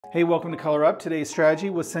Hey, welcome to Color Up. Today's strategy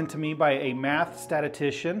was sent to me by a math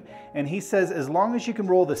statistician, and he says as long as you can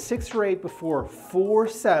roll the 6 or 8 before 4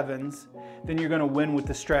 sevens, then you're going to win with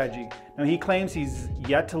the strategy. Now he claims he's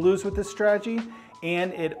yet to lose with this strategy,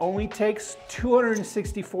 and it only takes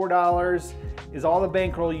 $264 is all the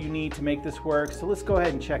bankroll you need to make this work. So let's go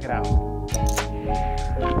ahead and check it out.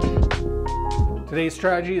 Today's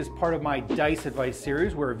strategy is part of my Dice Advice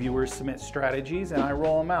series where viewers submit strategies and I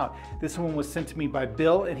roll them out. This one was sent to me by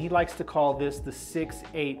Bill, and he likes to call this the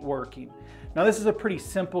 6-8 working. Now this is a pretty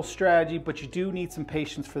simple strategy, but you do need some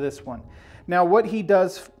patience for this one. Now what he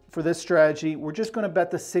does for this strategy, we're just going to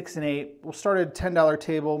bet the 6 and 8. We'll start at a $10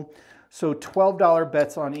 table, so $12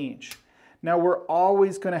 bets on each. Now we're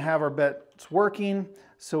always going to have our bets working.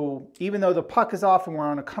 So even though the puck is off and we're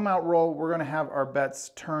on a come out roll, we're going to have our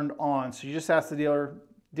bets turned on. So you just ask the dealer,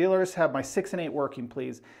 dealers, have my 6 and 8 working,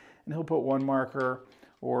 please. And he'll put 1 marker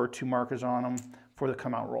or 2 markers on them for the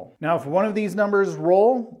come out roll. Now, if one of these numbers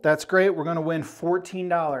roll, that's great. We're going to win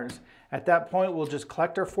 $14. At that point, we'll just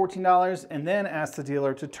collect our $14 and then ask the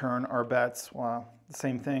dealer to turn our bets. Well, the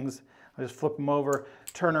same things. I'll just flip them over,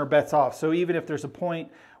 turn our bets off. So even if there's a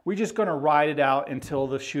point, we're just going to ride it out until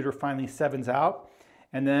the shooter finally sevens out.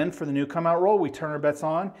 And then for the new come out roll, we turn our bets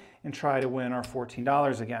on and try to win our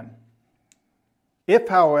 $14 again. If,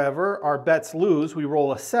 however, our bets lose, we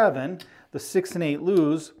roll a 7, the 6 and 8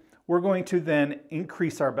 lose, we're going to then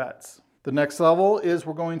increase our bets. The next level is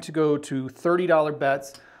we're going to go to $30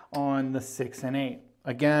 bets on the 6 and 8.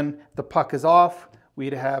 Again, the puck is off,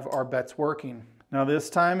 we'd have our bets working. Now this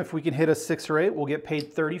time, if we can hit a 6 or 8, we'll get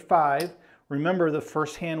paid $35. Remember, the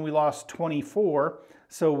first hand we lost 24.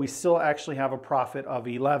 So we still actually have a profit of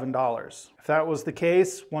 $11. If that was the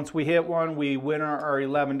case, once we hit one, we win our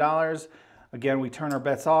 $11. Again, we turn our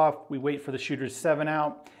bets off, we wait for the shooter to 7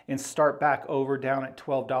 out, and start back over down at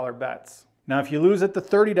 $12 bets. Now, if you lose at the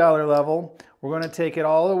 $30 level, we're going to take it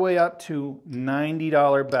all the way up to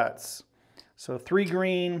 $90 bets. So 3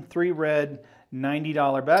 green, 3 red,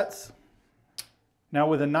 $90 bets. Now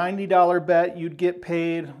with a $90 bet, you'd get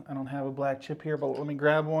paid, I don't have a black chip here, but let me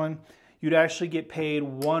grab one. You'd actually get paid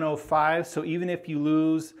 $105. So even if you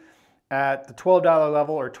lose at the $12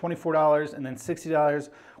 level or $24 and then $60,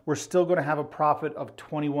 we're still going to have a profit of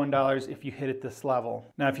 $21 if you hit at this level.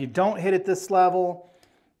 Now, if you don't hit at this level,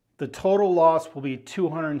 the total loss will be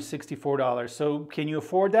 $264. So can you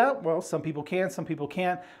afford that? Well, some people can, some people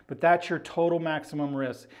can't, but that's your total maximum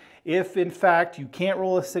risk. If in fact you can't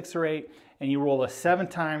roll a 6 or 8 and you roll a 7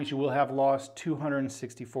 times, you will have lost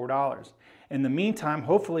 $264. In the meantime,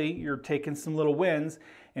 hopefully you're taking some little wins,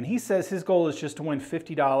 and he says his goal is just to win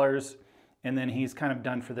 $50 and then he's kind of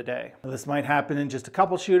done for the day. Now, this might happen in just a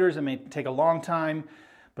couple shooters, it may take a long time,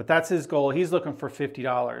 but that's his goal. He's looking for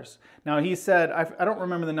 $50. Now he said, I don't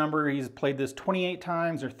remember the number, he's played this 28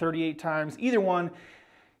 times or 38 times, either one.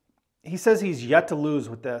 He says he's yet to lose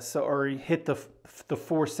with this, or he hit the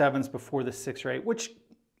 4 sevens before the 6 or 8, which,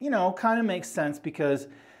 you know, kind of makes sense because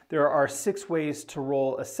there are 6 ways to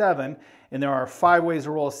roll a 7, and there are 5 ways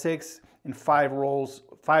to roll a 6, and 5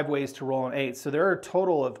 ways to roll an 8. So there are a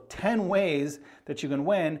total of 10 ways that you can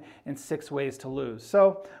win and 6 ways to lose.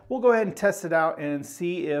 So we'll go ahead and test it out and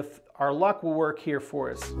see if our luck will work here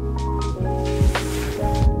for us.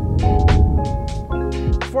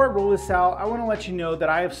 Before I roll this out, I want to let you know that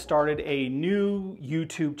I have started a new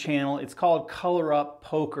YouTube channel. It's called Color Up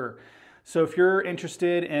Poker. So if you're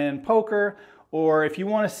interested in poker, or if you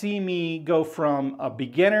want to see me go from a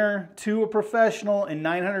beginner to a professional in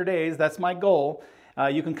 900 days, that's my goal,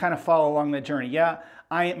 you can kind of follow along that journey. Yeah,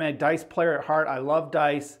 I am a dice player at heart. I love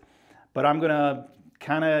dice, but I'm going to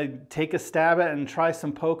kind of take a stab at it and try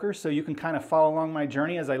some poker so you can kind of follow along my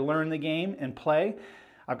journey as I learn the game and play.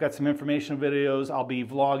 I've got some informational videos. I'll be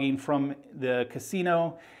vlogging from the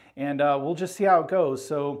casino, and we'll just see how it goes.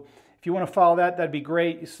 So if you want to follow that, that'd be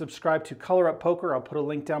great. You subscribe to Color Up Poker. I'll put a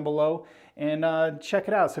link down below and check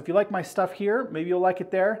it out. So if you like my stuff here, maybe you'll like it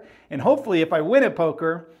there. And hopefully if I win at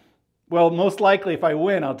poker, well, most likely if I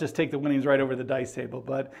win, I'll just take the winnings right over the dice table,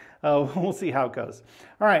 but we'll see how it goes.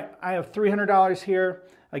 All right, I have $300 here.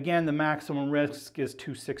 Again, the maximum risk is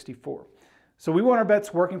 $264. So we want our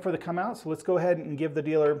bets working for the come out. So let's go ahead and give the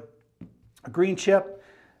dealer a green chip.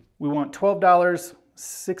 We want $12,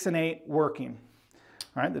 6 and 8 working.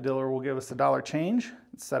 All right, the dealer will give us a $1 change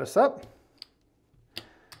and set us up.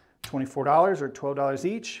 $24 or $12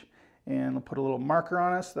 each. And we'll put a little marker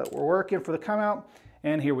on us that we're working for the come out.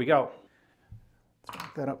 And here we go. Let's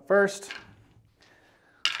mark that up first.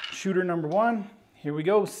 Shooter number 1. Here we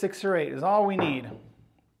go. 6 or 8 is all we need.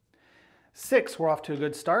 6, we're off to a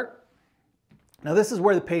good start. Now this is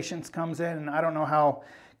where the patience comes in, and I don't know how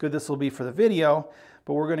good this will be for the video,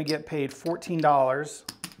 but we're going to get paid $14.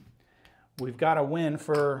 We've got to win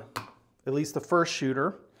for at least the first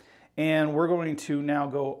shooter, and we're going to now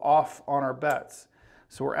go off on our bets.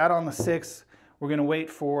 So we're out on the 6. We're going to wait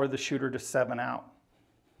for the shooter to 7 out.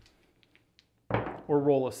 Or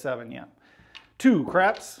roll a 7, yeah. 2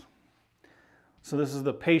 craps. So this is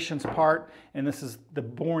the patience part, and this is the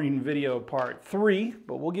boring video part. 3,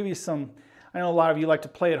 but we'll give you some. I know a lot of you like to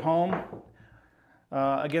play at home.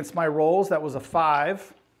 Against my rolls, that was a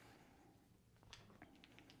 5.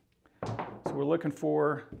 So we're looking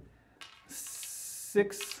for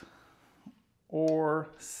 6 or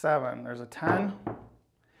 7. There's a 10.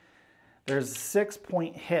 There's a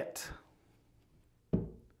 6-point hit. All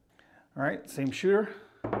right, same shooter.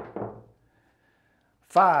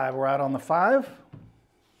 5, we're out on the 5.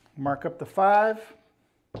 Mark up the 5.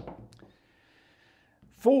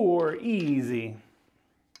 4, easy.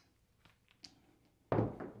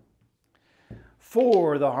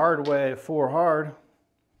 4, the hard way, 4 hard.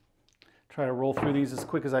 Try to roll through these as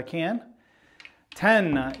quick as I can.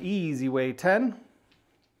 10, easy way, 10.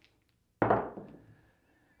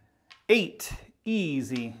 8,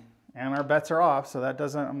 easy. And our bets are off, so that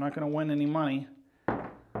doesn't, I'm not going to win any money.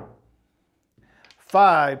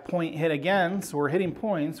 5-point hit again, so we're hitting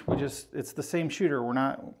points. It's the same shooter. We're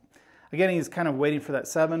not, again, he's kind of waiting for that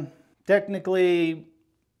 7. Technically,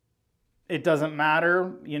 it doesn't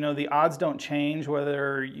matter. You know, the odds don't change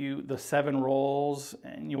whether the 7 rolls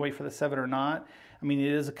and you wait for the 7 or not. I mean,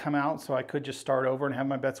 it is a come out, so I could just start over and have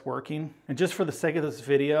my bets working. And just for the sake of this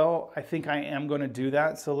video, I think I am going to do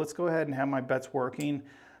that. So let's go ahead and have my bets working.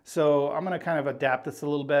 So I'm going to kind of adapt this a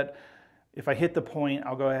little bit. If I hit the point,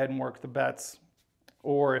 I'll go ahead and work the bets.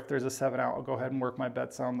 Or if there's a 7 out, I'll go ahead and work my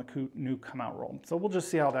bets on the new come out roll. So we'll just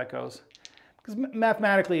see how that goes. Because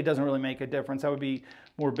mathematically, it doesn't really make a difference. That would be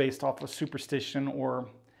more based off of superstition or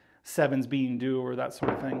 7s being due or that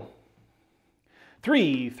sort of thing.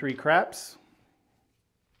 3 craps.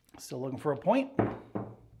 Still looking for a point.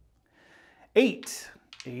 8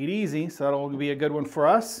 easy, so that'll be a good one for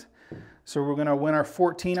us. So we're gonna win our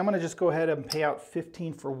 14. I'm gonna just go ahead and pay out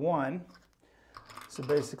 15 for 1. So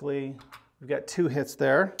basically, we've got 2 hits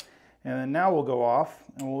there. And then now we'll go off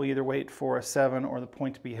and we'll either wait for a 7 or the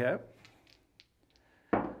point to be hit.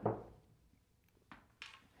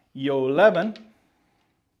 Yo 11.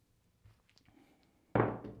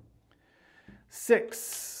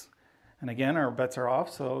 6. And again, our bets are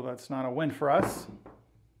off, so that's not a win for us.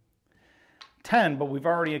 10, but we've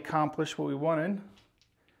already accomplished what we wanted.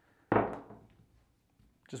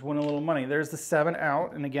 Just win a little money. There's the 7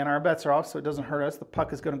 out, and again, our bets are off, so it doesn't hurt us. The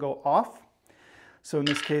puck is going to go off. So in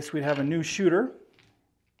this case, we'd have a new shooter.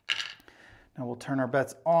 Now we'll turn our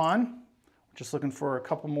bets on. We're just looking for a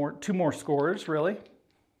couple more, 2 more scores, really.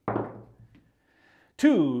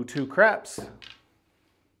 2 craps.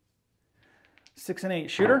 6 and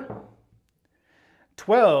 8 shooter.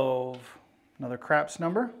 12, another craps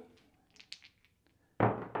number.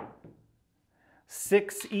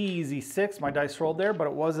 6, easy 6. My dice rolled there, but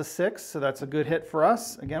it was a 6, so that's a good hit for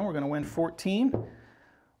us. Again, we're going to win 14.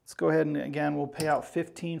 Let's go ahead and again, we'll pay out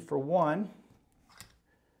 15 for 1.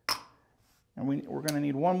 And we're going to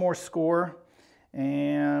need 1 more score.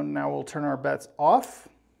 And now we'll turn our bets off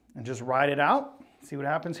and just ride it out. See what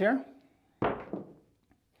happens here.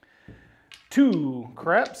 2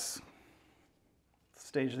 craps.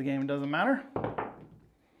 Stage of the game, doesn't matter.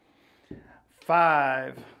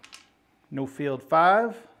 5, no field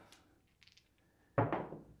 5.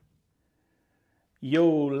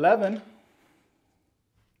 Yo 11.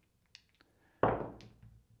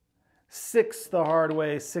 6 the hard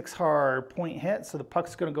way, 6 hard, point hit, so the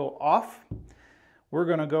puck's going to go off. We're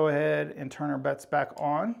going to go ahead and turn our bets back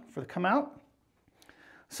on for the come out.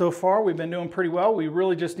 So far, we've been doing pretty well. We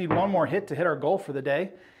really just need 1 more hit to hit our goal for the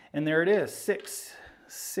day. And there it is, 6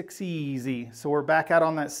 easy. So we're back out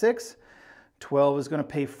on that 6. 12 is going to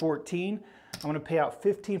pay 14. I'm going to pay out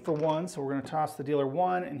 15 for 1, so we're going to toss the dealer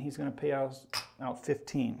 1, and he's going to pay out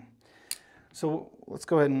 15. So let's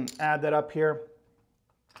go ahead and add that up here.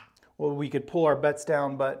 Well, we could pull our bets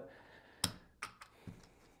down, but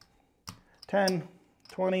 10,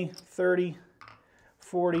 20, 30,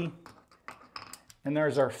 40, and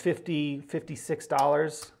there's our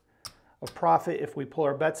 $56 of profit if we pull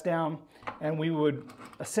our bets down, and we would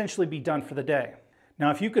essentially be done for the day. Now,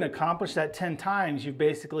 if you can accomplish that 10 times, you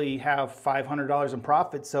basically have $500 in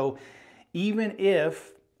profit. So even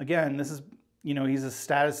if, again, this is, you know, he's a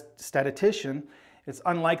statistician, it's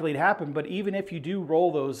unlikely to happen, but even if you do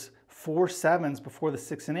roll those 4 7s before the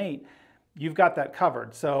 6 and 8, you've got that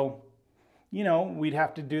covered. So you know, we'd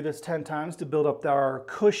have to do this 10 times to build up our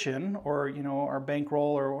cushion, or, you know, our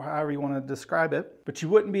bankroll, or however you want to describe it. But you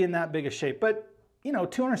wouldn't be in that big a shape. But, you know,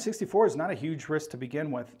 264 is not a huge risk to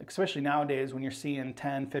begin with, especially nowadays when you're seeing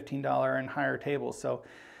 $10, $15 and higher tables. So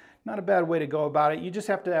not a bad way to go about it. You just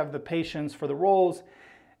have to have the patience for the rolls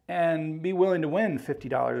and be willing to win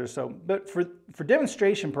 $50 or so. But for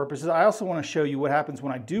demonstration purposes, I also want to show you what happens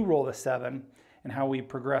when I do roll the 7 and how we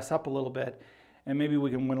progress up a little bit, and maybe we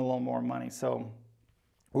can win a little more money. So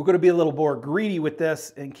we're going to be a little more greedy with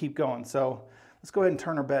this and keep going. So let's go ahead and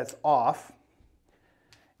turn our bets off.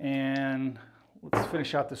 And let's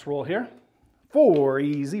finish out this roll here. 4,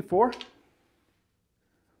 easy, 4.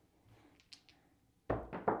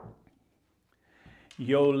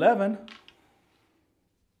 Yo 11.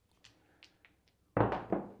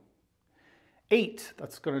 8,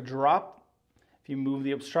 that's going to drop. If you move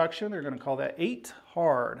the obstruction, they're going to call that 8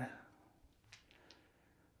 hard.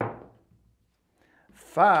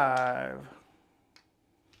 5.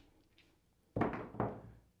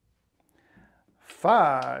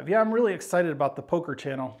 5. Yeah, I'm really excited about the poker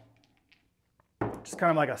channel. Just kind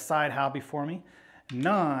of like a side hobby for me.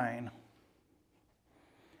 9.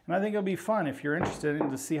 And I think it'll be fun if you're interested in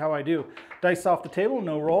to see how I do. Dice off the table,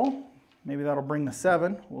 no roll. Maybe that'll bring the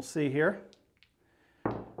 7. We'll see here.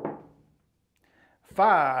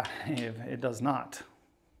 5. It does not.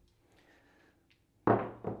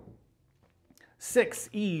 6,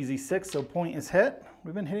 easy 6, so point is hit.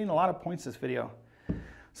 We've been hitting a lot of points this video.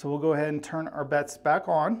 So we'll go ahead and turn our bets back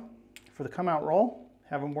on for the come out roll.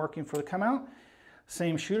 Have them working for the come out.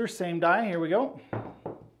 Same shooter, same die, here we go.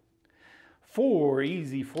 4,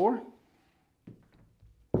 easy 4.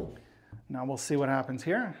 Now we'll see what happens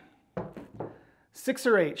here. 6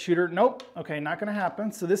 or 8, shooter, nope. Okay, not gonna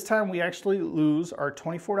happen. So this time we actually lose our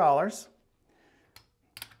 $24.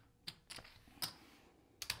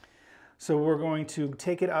 So we're going to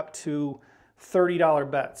take it up to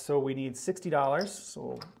 $30 bets. So we need $60. So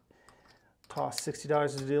we'll toss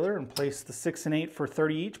 $60 to the dealer and place the 6 and 8 for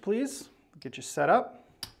 30 each, please. Get you set up.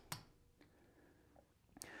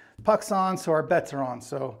 Puck's on, so our bets are on.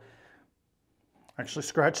 So actually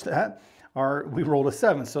scratch that. We rolled a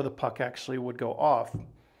 7, so the puck actually would go off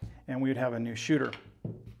and we would have a new shooter.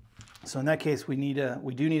 So in that case, we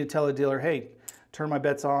do need to tell the dealer, hey, turn my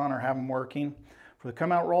bets on or have them working for the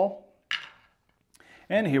come out roll.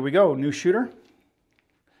 And here we go, new shooter.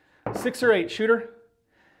 6 or 8, shooter.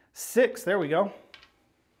 6, there we go.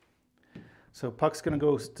 So puck's gonna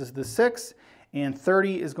go to the 6, and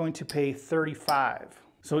 30 is going to pay 35.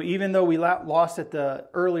 So even though we lost at the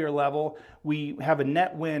earlier level, we have a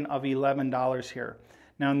net win of $11 here.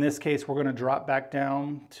 Now in this case, we're gonna drop back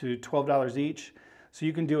down to $12 each. So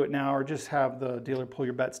you can do it now or just have the dealer pull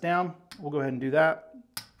your bets down. We'll go ahead and do that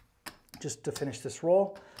just to finish this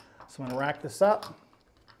roll. So I'm gonna rack this up.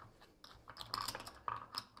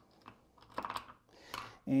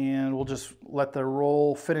 And we'll just let the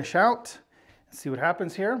roll finish out and see what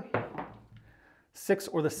happens here. 6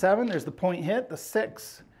 or the 7, there's the point hit, the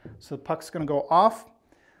 6. So the puck's gonna go off.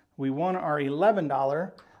 We won our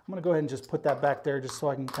 $11. I'm gonna go ahead and just put that back there just so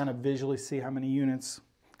I can kind of visually see how many units,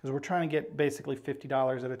 because we're trying to get basically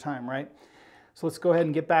 $50 at a time, right? So let's go ahead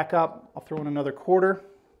and get back up. I'll throw in another quarter.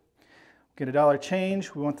 Get a $1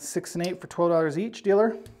 change. We want the 6 and 8 for $12 each,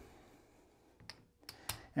 dealer.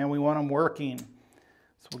 And we want them working.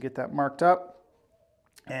 So we'll get that marked up.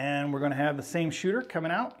 And we're gonna have the same shooter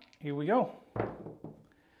coming out. Here we go.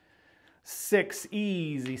 6,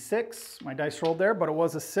 easy 6. My dice rolled there, but it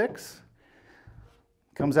was a 6.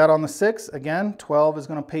 Comes out on the 6. Again, 12 is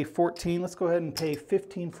gonna pay 14. Let's go ahead and pay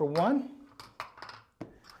 15 for 1.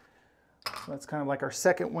 So that's kind of like our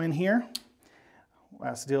second win here. We'll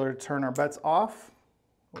ask the dealer to turn our bets off.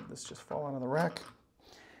 Let this just fall out of the rack.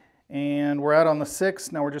 And we're out on the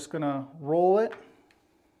 6. Now we're just gonna roll it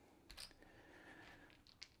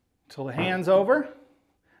till the hand's over.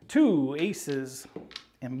 2 aces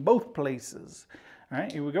in both places. All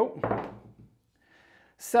right, here we go.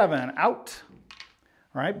 7 out.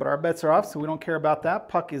 All right, but our bets are off, so we don't care about that.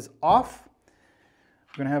 Puck is off.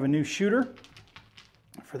 We're gonna have a new shooter.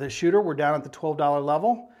 For this shooter, we're down at the $12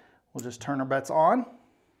 level. We'll just turn our bets on.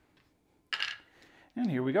 And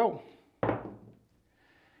here we go.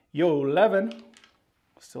 Yo 11,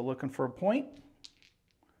 still looking for a point.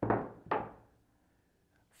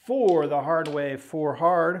 4 the hard way, 4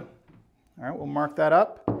 hard. All right, we'll mark that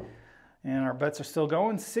up. And our bets are still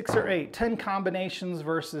going. 6 or 8, 10 combinations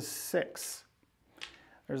versus 6.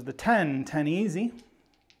 There's the 10, 10 easy.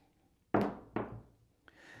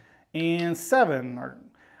 And 7,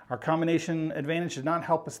 our combination advantage did not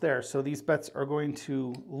help us there. So these bets are going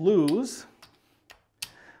to lose.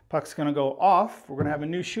 Puck's gonna go off. We're gonna have a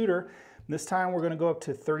new shooter. This time we're gonna go up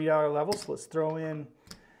to $30 levels. So let's throw in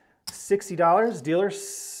 $60. Dealer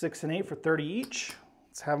 6 and 8 for 30 each.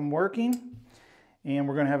 Let's have them working. And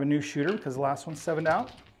we're gonna have a new shooter because the last one's 7'd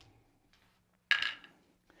out.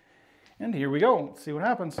 And here we go. Let's see what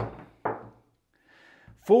happens.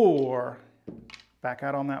 4. Back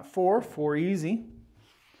out on that 4. 4 easy.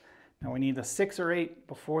 Now we need the 6 or 8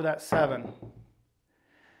 before that 7.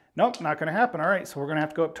 Nope, not gonna happen. All right, so we're gonna have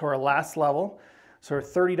to go up to our last level. So our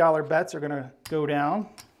 $30 bets are gonna go down.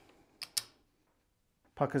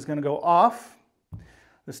 Puck is gonna go off.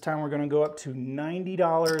 This time we're gonna go up to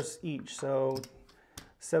 $90 each. So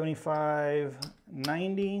 75,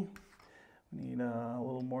 90. We need a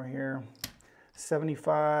little more here.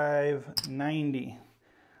 75, 90.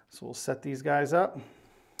 So we'll set these guys up.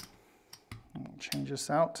 We'll change this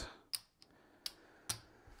out.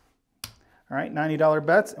 All right, $90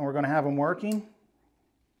 bets, and we're gonna have them working.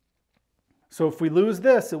 So if we lose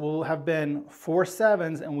this, it will have been 4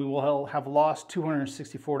 7s, and we will have lost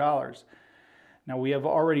 $264. Now we have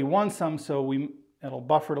already won some, so it'll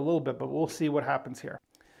buffer it a little bit, but we'll see what happens here.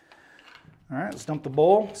 All right, let's dump the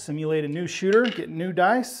bowl, simulate a new shooter, get new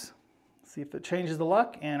dice, see if it changes the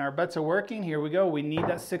luck, and our bets are working. Here we go, we need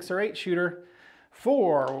that 6 or 8 shooter.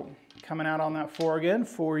 4, coming out on that 4 again,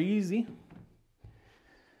 4 easy.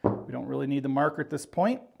 We don't really need the marker at this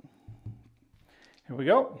point. Here we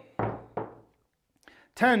go.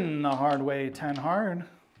 10 the hard way, 10 hard.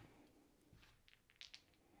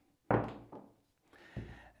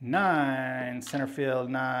 9, center field,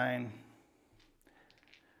 9.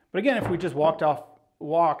 But again, if we just walked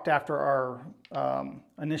after our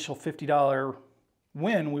initial $50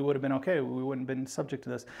 win, we would have been okay. We wouldn't have been subject to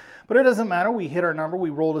this. But it doesn't matter. We hit our number. We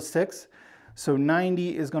rolled a 6. So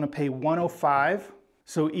 90 is going to pay 105.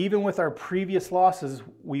 So even with our previous losses,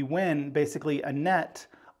 we win basically a net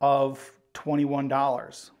of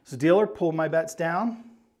 $21. So dealer, pull my bets down.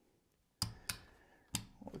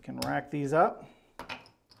 We can rack these up.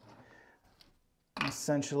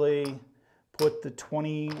 Essentially put the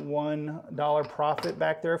 $21 profit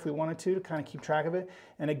back there if we wanted to kind of keep track of it.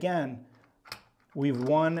 And again, we've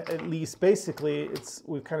won at least, basically,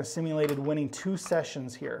 we've kind of simulated winning 2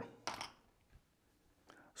 sessions here.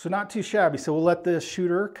 So not too shabby. So we'll let the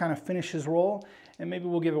shooter kind of finish his roll, and maybe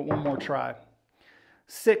we'll give it one more try.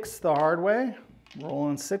 6 the hard way,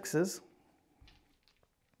 rolling 6s.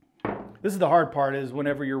 This is the hard part, is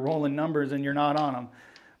whenever you're rolling numbers and you're not on them.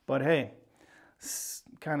 But hey,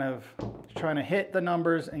 kind of trying to hit the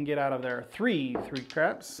numbers and get out of there. 3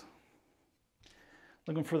 craps.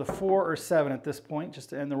 Looking for the 4 or 7 at this point, just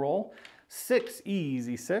to end the roll. 6,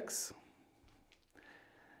 easy 6.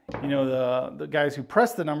 You know, the guys who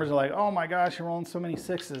press the numbers are like, oh my gosh, you're rolling so many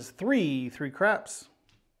 6s. 3 craps.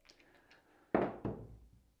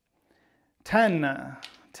 10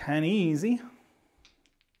 easy.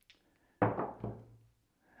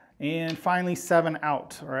 And finally 7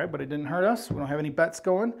 out, all right, but it didn't hurt us. We don't have any bets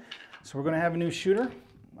going. So we're gonna have a new shooter.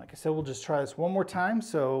 Like I said, we'll just try this one more time.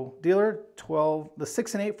 So dealer, the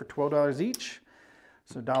 6 and 8 for $12 each.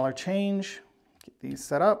 So dollar change, get these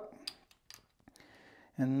set up.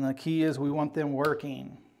 And the key is we want them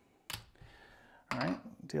working. All right,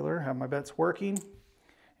 dealer, have my bets working.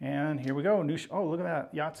 And here we go, oh, look at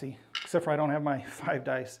that, Yahtzee. Except for I don't have my 5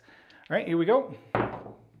 dice. All right, here we go.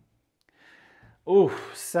 Ooh,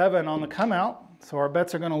 7 on the come out. So our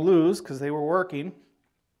bets are gonna lose because they were working.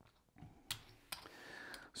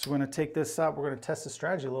 So we're gonna take this up. We're gonna test the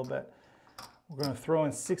strategy a little bit. We're gonna throw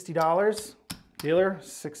in $60. Dealer,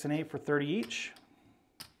 6 and 8 for 30 each.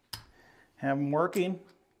 Have them working.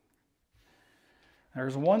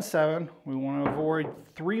 There's 1 7. We want to avoid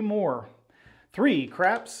 3 more. 3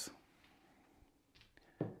 craps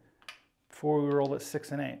before we roll at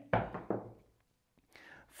 6 and 8.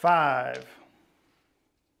 5.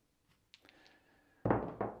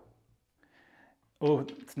 Oh,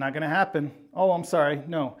 it's not going to happen. Oh, I'm sorry.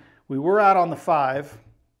 No, we were out on the 5,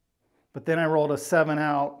 but then I rolled a 7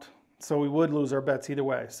 out, so we would lose our bets either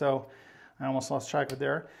way. So I almost lost track of it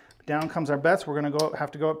there. Down comes our bets. We're going to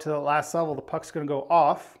have to go up to the last level. The puck's going to go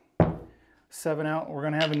off. 7 out. We're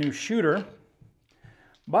going to have a new shooter.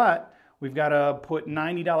 But we've got to put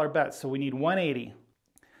 $90 bets, so we need 180.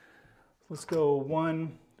 Let's go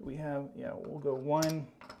 1. Do we have? Yeah, we'll go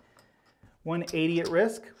 180 at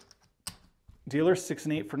risk. Dealer, 6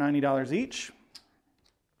 and 8 for $90 each.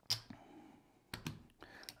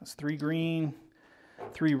 That's 3 green,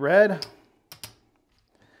 3 red.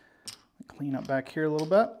 Clean up back here a little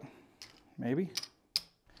bit, maybe.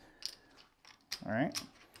 All right,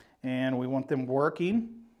 and we want them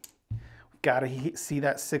working. We've got to see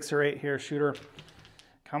that 6 or 8 here, shooter.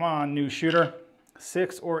 Come on, new shooter.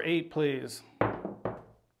 6 or 8, please.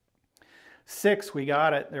 6, we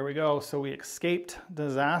got it. There we go. So we escaped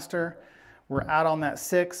disaster. We're out on that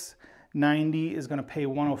 6. 90 is going to pay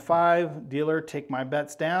 105. Dealer, take my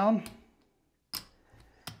bets down.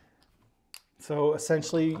 So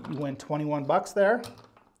essentially you win 21 bucks there.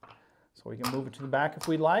 So we can move it to the back if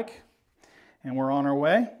we'd like. And we're on our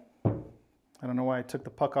way. I don't know why I took the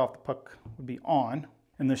puck off. The puck would be on.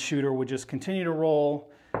 And the shooter would just continue to roll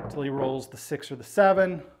until he rolls the 6 or the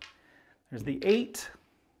 7. There's the 8.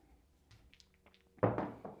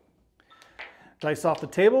 Dice off the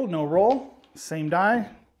table, no roll, same die.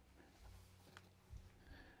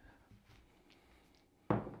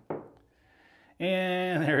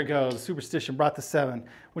 And there it goes. Superstition brought the 7,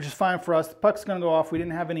 which is fine for us. The puck's going to go off. We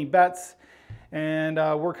didn't have any bets, and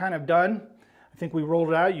we're kind of done. I think we rolled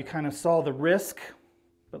it out. You kind of saw the risk,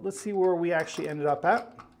 but let's see where we actually ended up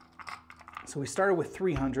at. So we started with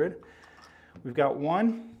 300. We've got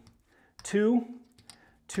 1, 2,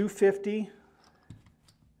 250,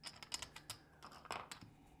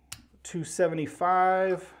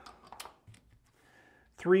 275,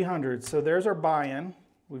 300. So there's our buy-in.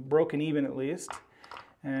 We've broken even at least.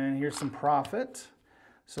 And here's some profit.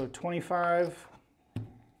 So 25,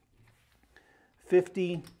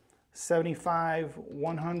 50, 75,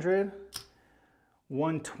 100,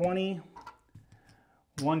 120,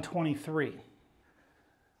 123.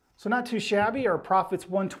 So not too shabby. Our profit's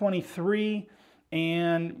 123.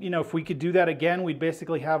 And, you know, if we could do that again, we'd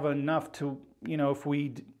basically have enough to, you know, if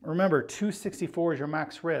we, remember, 264 is your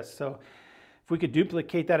max risk. So if we could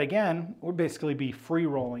duplicate that again, we'd basically be free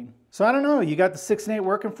rolling. So I don't know, you got the 6 and 8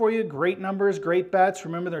 working for you. Great numbers, great bets.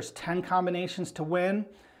 Remember, there's 10 combinations to win.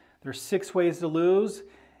 There's 6 ways to lose.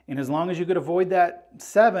 And as long as you could avoid that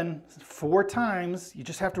 7 4 times, you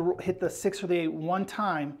just have to hit the 6 or the 8 one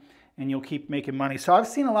time and you'll keep making money. So I've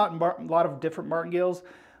seen a lot of different martingales,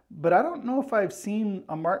 but I don't know if I've seen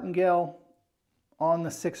a martingale on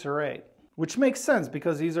the 6 or 8, which makes sense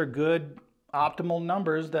because these are good optimal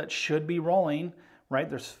numbers that should be rolling, right?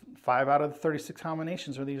 There's 5 out of the 36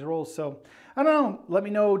 combinations are these rolls. So I don't know, let me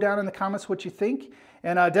know down in the comments what you think,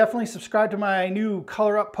 and definitely subscribe to my new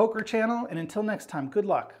Color Up Poker channel, and until next time, good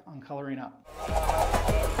luck on coloring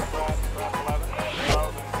up.